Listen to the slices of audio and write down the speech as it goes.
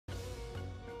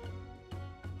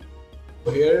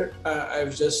Here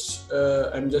I'm just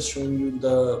showing you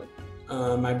the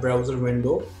my browser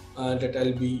window that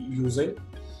I'll be using,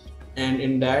 and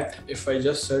in that if I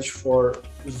just search for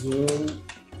Zoom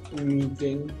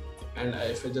meeting and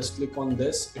if I just click on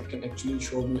this, it can actually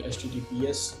show me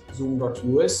https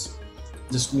zoom.us.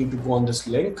 Just need to go on this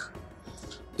link.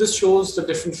 This shows the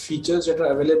different features that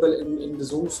are available in the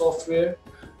Zoom software.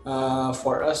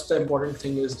 For us, the important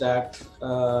thing is that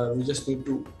we just need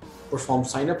to perform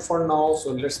sign up for now.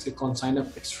 So let's click on sign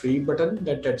up. It's free button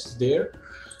that's there.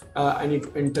 I need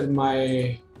to enter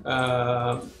my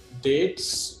date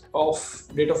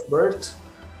of birth.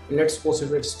 Let's suppose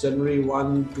if it's January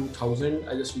 1, 2000,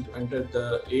 I just need to enter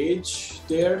the age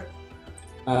there.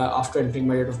 After entering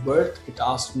my date of birth, it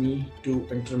asks me to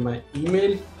enter my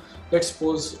email. Let's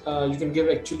suppose you can give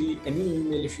actually any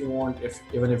email if you want,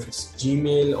 even if it's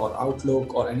Gmail or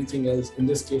Outlook or anything else. In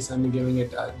this case, I'm giving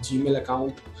it a Gmail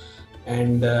account,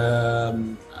 and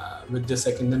with this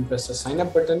I can then press the sign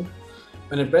up button.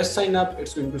 When I press sign up,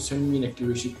 it's going to send me an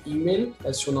activation email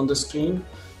as shown on the screen.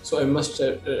 So I must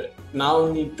now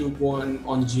need to go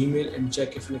on Gmail and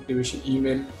check if an activation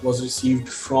email was received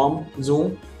from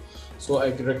Zoom. So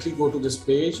I directly go to this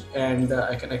page and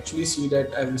I can actually see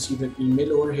that I've received an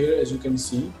email over here, as you can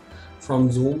see,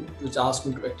 from Zoom, which asks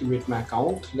me to activate my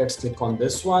account. Let's click on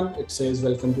this one. It says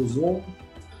welcome to Zoom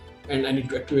and I need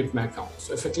to activate my account.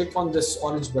 So if I click on this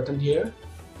orange button here,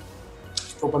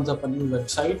 it opens up a new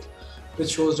website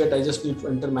which shows that I just need to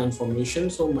enter my information.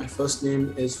 So my first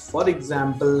name is, for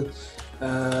example,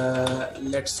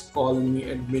 let's call me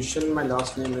Admission. My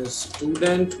last name is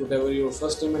Student. Whatever your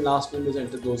first name and last name is,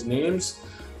 enter those names.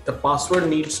 The password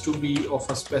needs to be of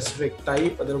a specific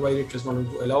type, otherwise it is not going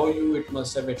to allow you. It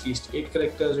must have at least 8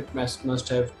 characters. It must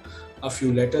have a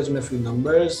few letters and a few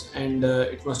numbers, and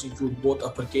it must include both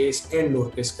uppercase and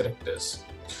lowercase characters.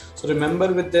 So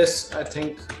remember, with this, I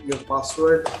think your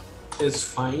password is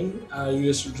fine. You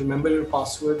just should remember your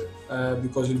password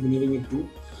because you'll be needing it to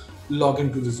log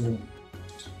into the Zoom.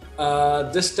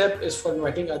 This step is for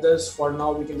inviting others. For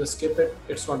now, we can just skip it.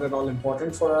 It's not at all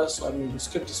important for us, so I'm going to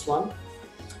skip this one.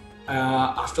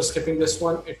 After skipping this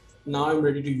one, now I'm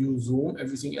ready to use Zoom.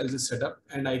 Everything else is set up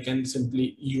and I can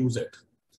simply use it.